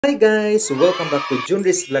Hi guys! Welcome back to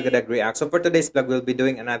Junrys Vlogadag React. So for today's vlog, we'll be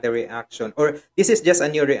doing another reaction, or this is just a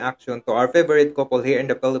new reaction to our favorite couple here in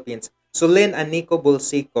the Philippines, Solenn and Nico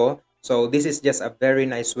Bolsico. So this is just a very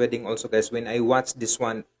nice wedding also guys. When I watched this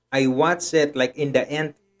one, I watched it like in the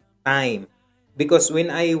end time. Because when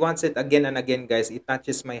I watch it again and again guys, it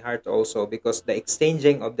touches my heart also because the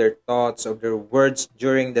exchanging of their thoughts, of their words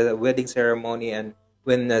during the wedding ceremony and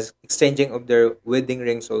when exchanging of their wedding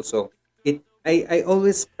rings also. I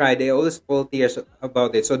always cried. I always fall tears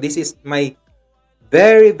about it. So this is my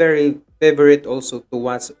very favorite also to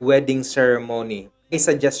watch wedding ceremony. A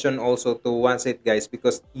suggestion also to watch it guys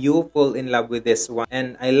because you fall in love with this one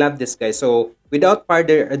and I love this guy. So without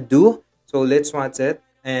further ado, so let's watch it.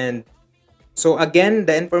 And so again,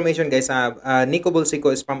 the information guys, Nico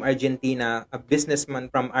Bolsico is from Argentina, a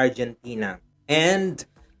businessman from Argentina. And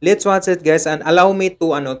let's watch it guys, and allow me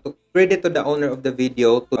to to credit to the owner of the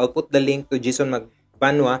video. I'll put the link to Jason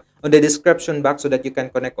Magbanua on the description box so that you can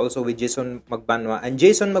connect also with Jason Magbanua. And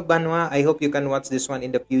Jason Magbanua, I hope you can watch this one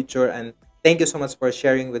in the future, and thank you so much for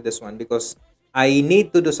sharing with this one because I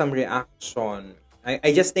need to do some reaction.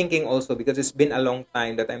 I just thinking also because it's been a long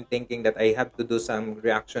time that I'm thinking that I have to do some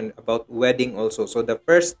reaction about wedding also. So the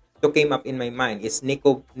first to came up in my mind is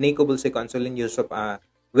Nico Bolsico and Solenn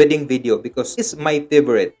wedding video because it's my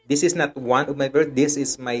favorite. This is not one of my favorite. This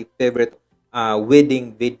is my favorite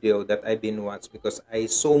wedding video that I've been watched because I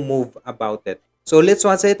so moved about it. So let's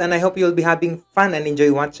watch it, and I hope you'll be having fun and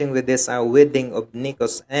enjoy watching with this wedding of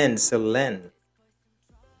Nico's and Solenn.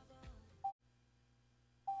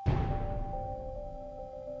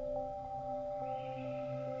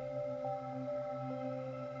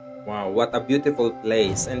 Wow, what a beautiful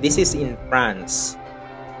place. And this is in France.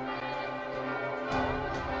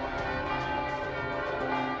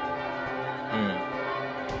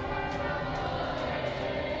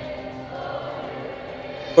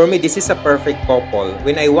 For me, this is a perfect couple.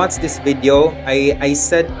 When I watched this video, I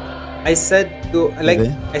said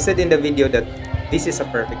in the video that this is a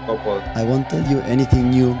perfect couple. I won't tell you anything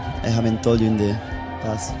new I haven't told you in the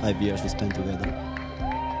past 5 years we spent together.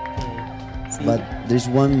 See? But there's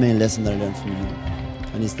one main lesson I learned from you,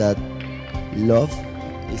 and it's that love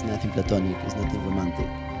is nothing platonic, it's nothing romantic.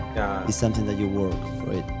 Yeah. It's something that you work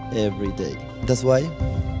for it every day. That's why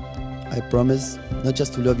I promise not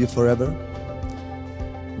just to love you forever,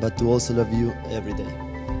 but to also love you every day.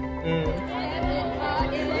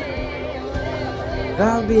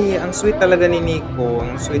 Grabe, ang sweet talaga ni Nico.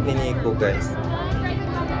 Ang sweet ni Nico, guys.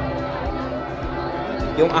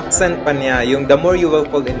 Yung accent pa niya, yung the more you will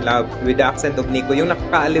fall in love with the accent of Nico, yung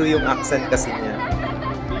nakakaaliw yung accent kasi niya.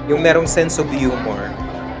 Yung merong sense of humor.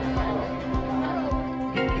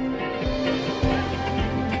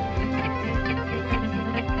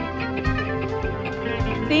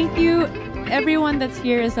 Thank you. Everyone that's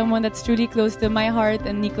here is someone that's truly close to my heart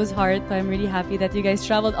and Nico's heart. So I'm really happy that you guys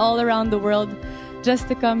traveled all around the world just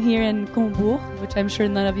to come here in Kumbu, which I'm sure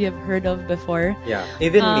none of you have heard of before. Yeah,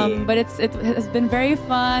 even me. But it has been very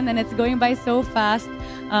fun and it's going by so fast.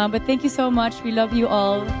 But thank you so much. We love you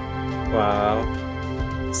all. Wow.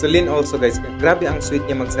 Solenn also guys, grabe ang sweet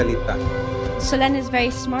niya magsalita. Solenn is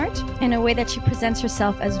very smart in a way that she presents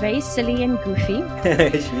herself as very silly and goofy She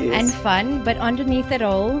is. and fun, but underneath it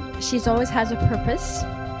all, she's always has a purpose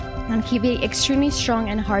and can be extremely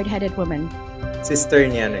strong and hard-headed woman. Sister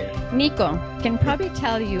niya na yun. Nico can probably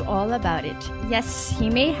tell you all about it. Yes,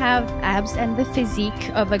 he may have abs and the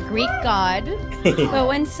physique of a Greek god, but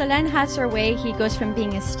when Solenn has her way, he goes from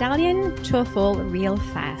being a stallion to a full real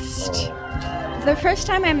fast. The first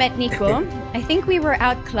time I met Nico, I think we were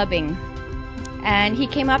out clubbing. And he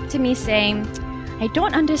came up to me saying, I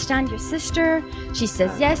don't understand your sister. She says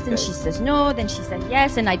yes, then she says no, then she said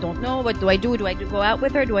yes, and I don't know. What do I do? Do I go out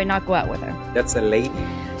with her? Do I not go out with her? That's a lady.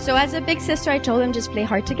 So as a big sister, I told him just play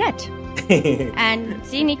hard to get. And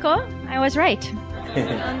see, Nico, I was right.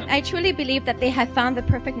 I truly believe that they have found the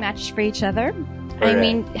perfect match for each other. I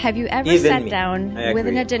mean, have you ever sat down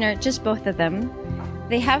within a dinner, just both of them?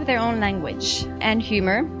 They have their own language and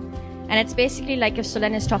humor. And it's basically like if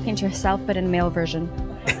Solenn is talking to herself, but in male version.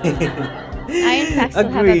 I, in fact,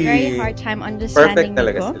 still have a very hard time understanding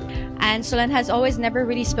Nico. And Solenn has always never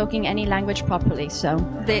really spoken any language properly, so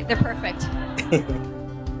they're perfect.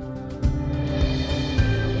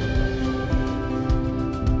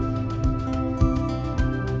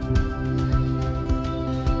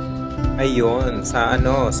 Ayun, sa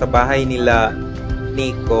bahay nila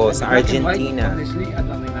Nico sa Argentina.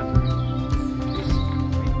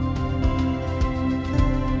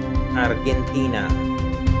 Argentina.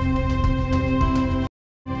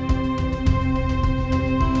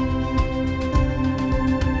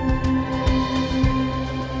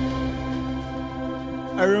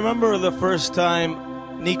 I remember the first time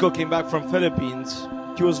Nico came back from Philippines.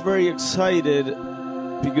 He was very excited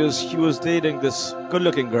because he was dating this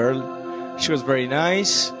good-looking girl. She was very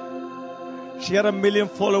nice. She had 1 million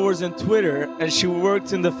followers on Twitter, and she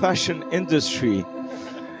worked in the fashion industry,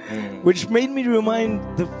 which made me remind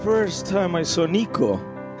the first time I saw Nico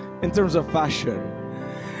in terms of fashion.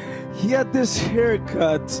 He had this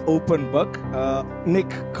haircut, open book,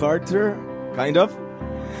 Nick Carter, kind of.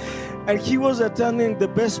 And he was attending the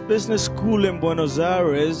best business school in Buenos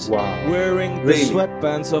Aires, wearing the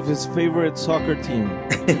sweatpants of his favorite soccer team.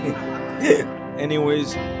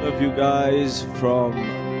 Anyways, love you guys from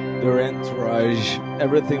their entourage.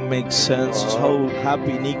 Everything makes sense. How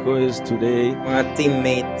happy Nico is today. Mga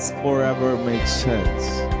teammates. Forever makes sense.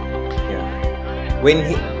 Yeah.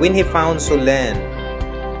 When he found Solenn,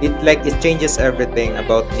 it changes everything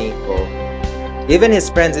about Nico. Even his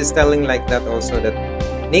friends is telling like that also, that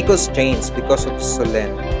Nico's changed because of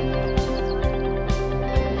Solenn.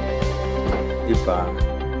 Diba?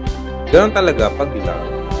 Ganun talaga pag love.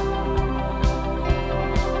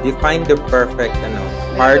 You find the perfect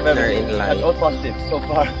partner in life. All positive so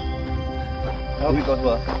far. How we got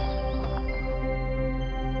well.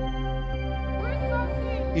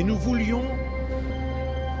 Et nous voulions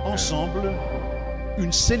ensemble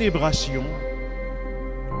une célébration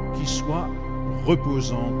qui soit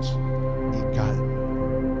reposante et calme.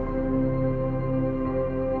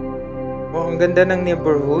 Oh, ang ganda ng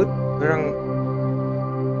neighborhood. Parang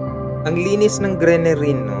ang linis ng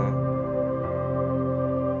granary, no?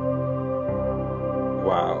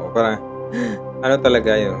 Wow, parang ano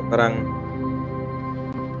talaga yun? Parang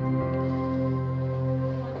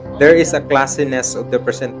there is a classiness of the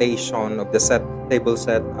presentation of the table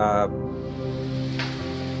set up.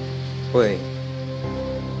 Uy.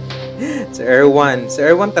 Si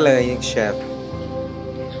Erwan talaga yung chef.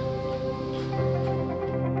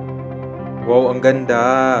 Wow, ang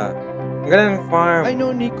ganda. Ang ganda ng farm. I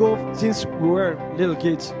know Nico since we were little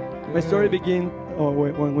kids. My story began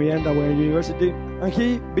when we ended our university, and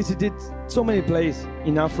he visited so many places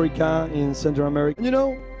in Africa, in Central America. You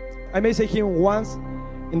know, I may say him once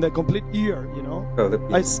in the complete year, you know.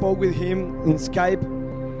 I spoke with him in Skype.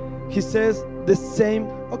 He says the same,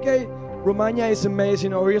 okay, Romania is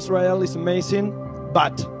amazing, or Israel is amazing,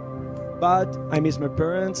 but I miss my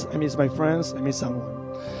parents, I miss my friends, I miss someone.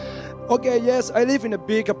 Okay, yes, I live in a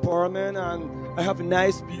big apartment and I have a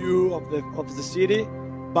nice view of the city,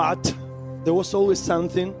 but there was always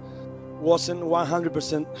something wasn't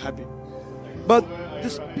 100% happy. But the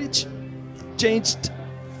speech changed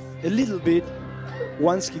a little bit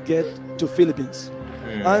once he get to Philippines.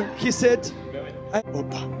 And he said,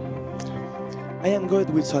 Opa, I am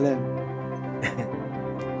going with Solenn.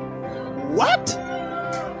 What?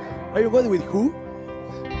 Are you going with who?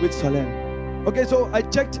 With Solenn. Okay, so I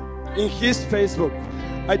checked in his Facebook.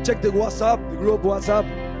 I checked the WhatsApp, the group WhatsApp.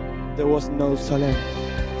 There was no Solenn.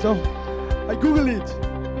 So I Googled it.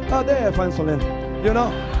 Oh, there I find Solenn. You know?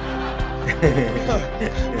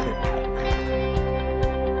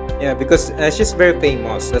 Yeah, because she's very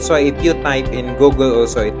famous. That's why if you type in Google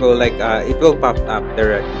also, it will pop up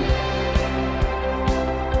directly.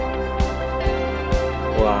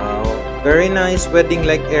 Wow, very nice wedding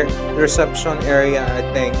reception area, I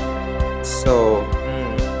think. So,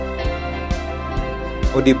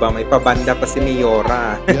 o diba, may pabanda pa si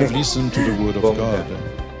Miora. We have listened to the word of God,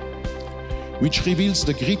 which reveals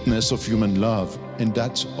the greatness of human love and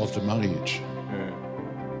that of the marriage.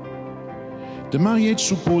 The marriage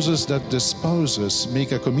supposes that the spouses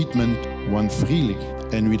make a commitment, one freely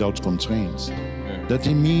and without constraints, that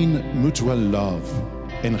they mean mutual love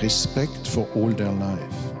and respect for all their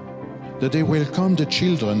life, that they welcome the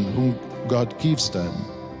children whom God gives them,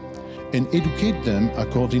 and educate them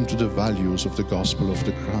according to the values of the gospel of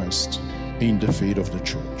the Christ in the faith of the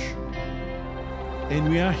church. And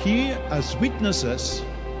we are here as witnesses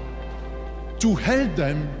to help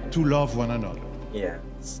them to love one another.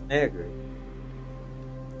 Yes, I agree.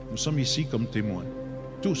 Nous sommes ici comme témoins,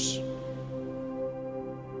 tous.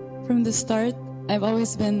 From the start, I've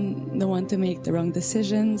always been the one to make the wrong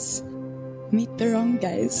decisions, meet the wrong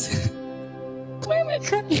guys. Why am I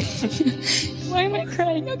crying? Why am I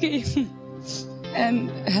crying? Okay.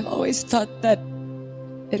 And I have always thought that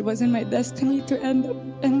it wasn't my destiny to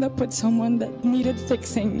end up with someone that needed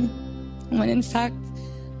fixing, when in fact,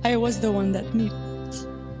 I was the one that needed it.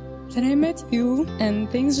 Then I met you, and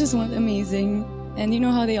things just went amazing. And you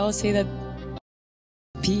know how they all say that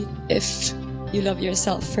if you love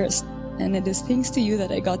yourself first. And it is thanks to you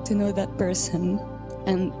that I got to know that person,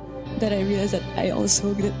 and that I realized that I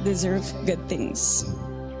also deserve good things.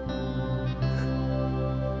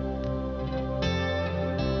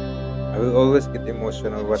 will always get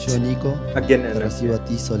emotional Yo, Nico, again te recibo a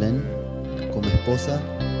ti, Solenn, como esposa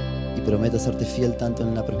y prometo serte fiel tanto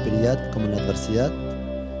en la prosperidad como en la adversidad,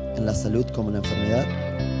 en la salud como en la enfermedad,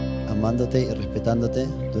 amándote y respetándote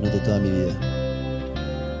durante toda mi vida.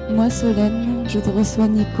 Moi, Solenn, je te reçois,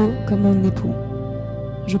 Nico, comme mon époux.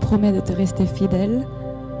 Je promets de te rester fidèle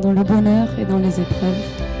dans le bonheur et dans les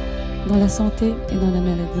épreuves, dans la santé et dans la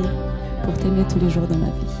maladie, pour t'aimer tous les jours de ma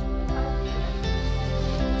vie.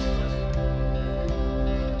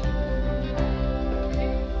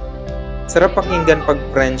 Sarap pakinggan pag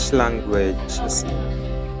French language. Kasi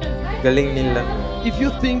galing nila. If you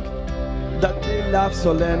think that they love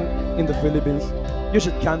Solenn in the Philippines, you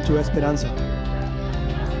should come to Esperanza.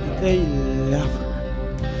 They love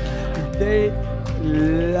her. They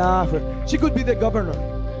love her. She could be the governor.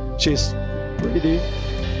 She's pretty,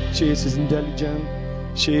 she's intelligent,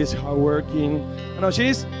 she's hardworking. You know,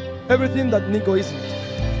 she's everything that Nico isn't.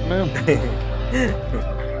 Man.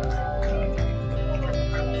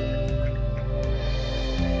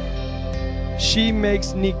 She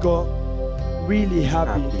makes Nico really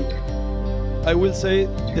happy. I will say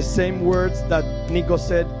the same words that Nico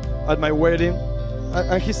said at my wedding.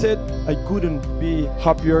 And he said, I couldn't be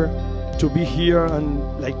happier to be here and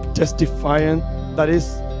like testifying that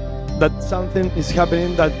something is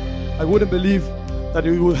happening that I wouldn't believe that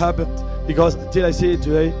it would happen, because until I see it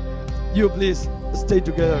today, you please stay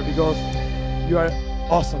together because you are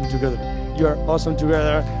awesome together. You are awesome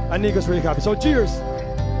together, and Nico's really happy. So cheers!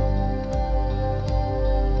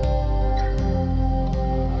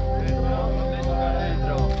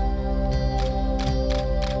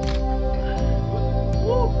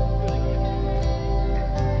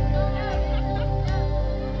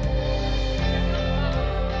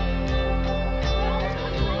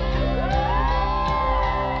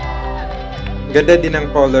 Ganda din ang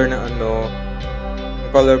color na ano,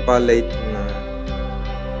 color palette na.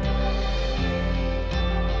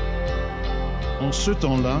 En ce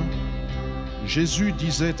temps-là, Jésus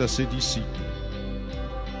disait à ses disciples: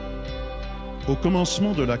 au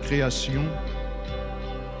commencement de la création,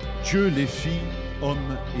 Dieu les fit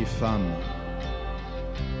hommes et femmes.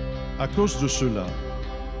 À cause de cela,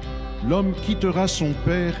 l'homme quittera son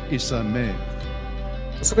père et sa mère.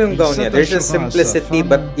 Gusto ko yung gown niya. There's a simplicity,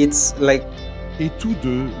 but it's like et tous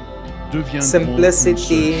deux deviendront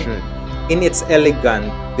simplicity une seule chair. in its elegant.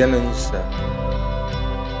 Ganun siya.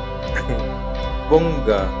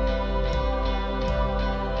 Bongga.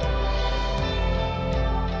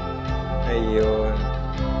 Ayun.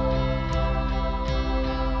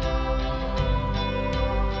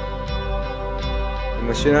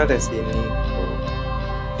 Emotional na si Nico.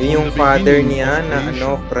 Yun yung father niya na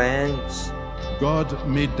ano, French. God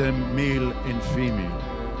made them male and female.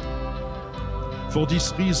 For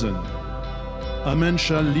this reason, a man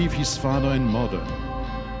shall leave his father and mother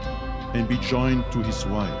and be joined to his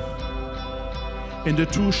wife, and the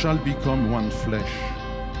two shall become one flesh.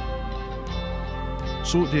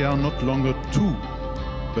 So they are not longer two,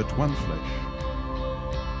 but one flesh.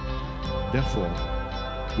 Therefore,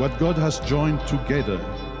 what God has joined together,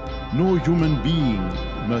 no human being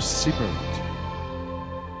must separate.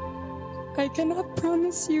 I cannot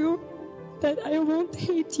promise you that I won't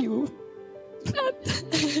hate you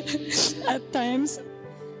at times,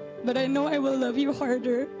 but I know I will love you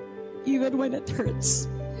harder even when it hurts.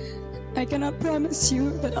 I cannot promise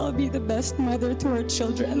you that I'll be the best mother to our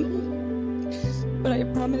children, but I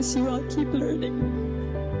promise you I'll keep learning.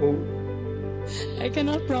 I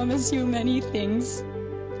cannot promise you many things,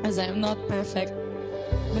 as I am not perfect,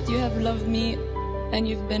 but you have loved me and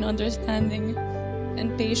you've been understanding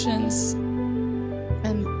and patience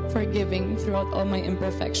and forgiving throughout all my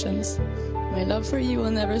imperfections. My love for you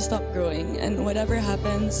will never stop growing, and whatever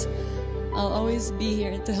happens, I'll always be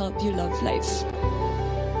here to help you love life.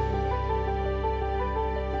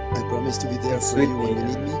 I promise to be there for you when you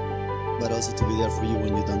need me, but also to be there for you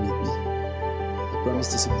when you don't need me. I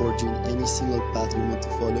promise to support you in any single path you want to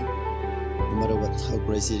follow, no matter how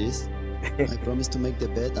crazy it is. I promise to make the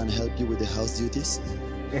bed and help you with the house duties.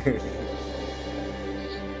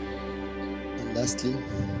 And lastly,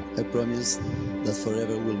 I promise that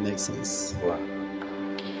forever will make sense. Wow.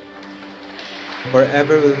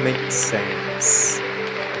 Forever will make sense.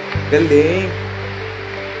 Galing.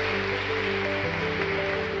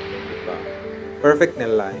 Diba? Perfect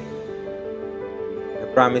na line. I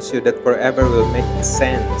promise you that forever will make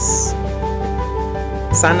sense.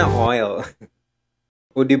 Sana oil.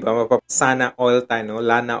 O diba? Sana oil tayo, no?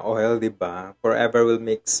 Lana oil, diba? Forever will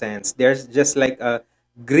make sense. There's just like a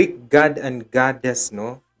Greek god and goddess,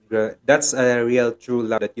 no? That's a real true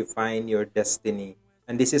love that you find your destiny.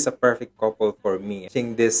 And this is a perfect couple for me.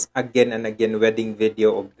 Watching this again and again wedding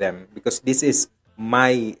video of them, because this is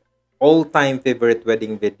my all-time favorite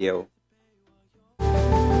wedding video.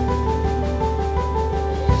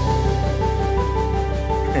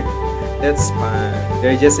 That's fun.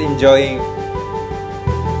 They're just enjoying.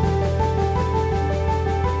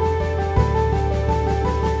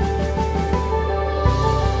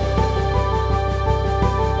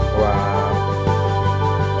 Wow.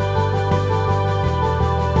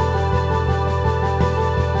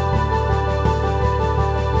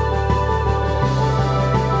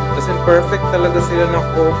 Kasi perfect talaga sila na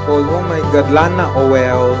couple. Oh my God, Lana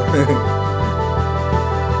Owell.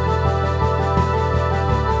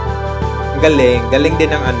 Galing din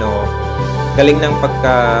ng galing ng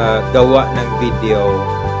pagkagawa ng video.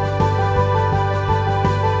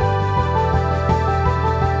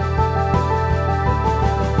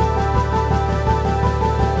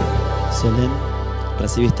 Solenn,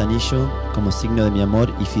 recibe este anillo como signo de mi amor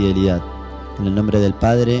y fidelidad, en el nombre del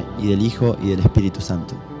Padre y del Hijo y del Espíritu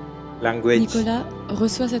Santo. Language. Nicolas,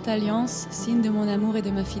 reçois cette alliance, signe de mon amour et de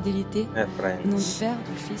ma fidélité, au nom du Père,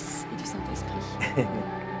 du Fils et du Saint-Esprit.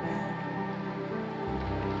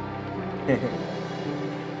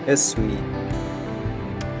 It's sweet.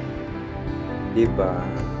 Diba?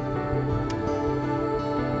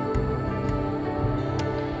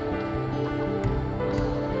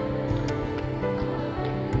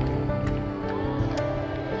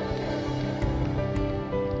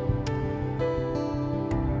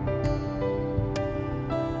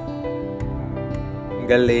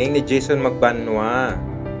 Galing ni Jason Magbanua.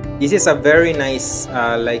 This is a very nice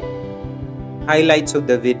like highlights of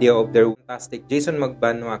the video of their fantastic. Jason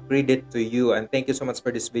Magbanua, credit to you, and thank you so much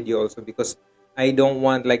for this video also, because I don't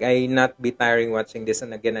want, like, I not be tiring watching this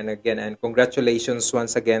and again, and congratulations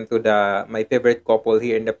once again to my favorite couple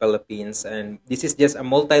here in the Philippines. And this is just a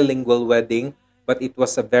multilingual wedding, but it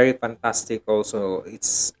was a very fantastic also.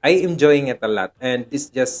 I enjoying it a lot, and this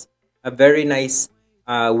is just a very nice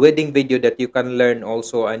wedding video that you can learn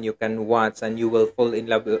also, and you can watch, and you will fall in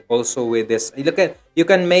love also with this. You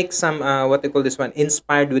can make some what they call this one,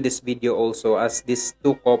 inspired with this video also, as these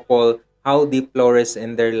two couple, how they flourish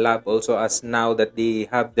in their love also, as now that they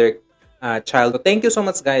have their child. So thank you so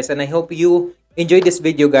much, guys, and I hope you enjoyed this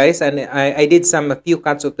video, guys. And I did a few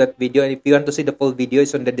cuts of that video, and if you want to see the full video,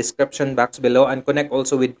 it's on the description box below, and connect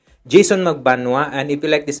also with Jason Magbanua. And if you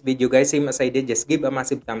like this video, guys, same as I did, just give a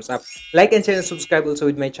massive thumbs up, like and share and subscribe also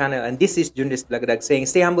with my channel. And this is Junrys Vlogdag saying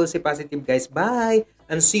stay humble, stay positive, guys. Bye,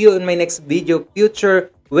 and see you in my next video,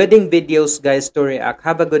 future wedding videos, guys, to react.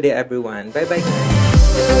 Have a good day, everyone. Bye bye,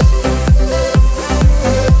 guys.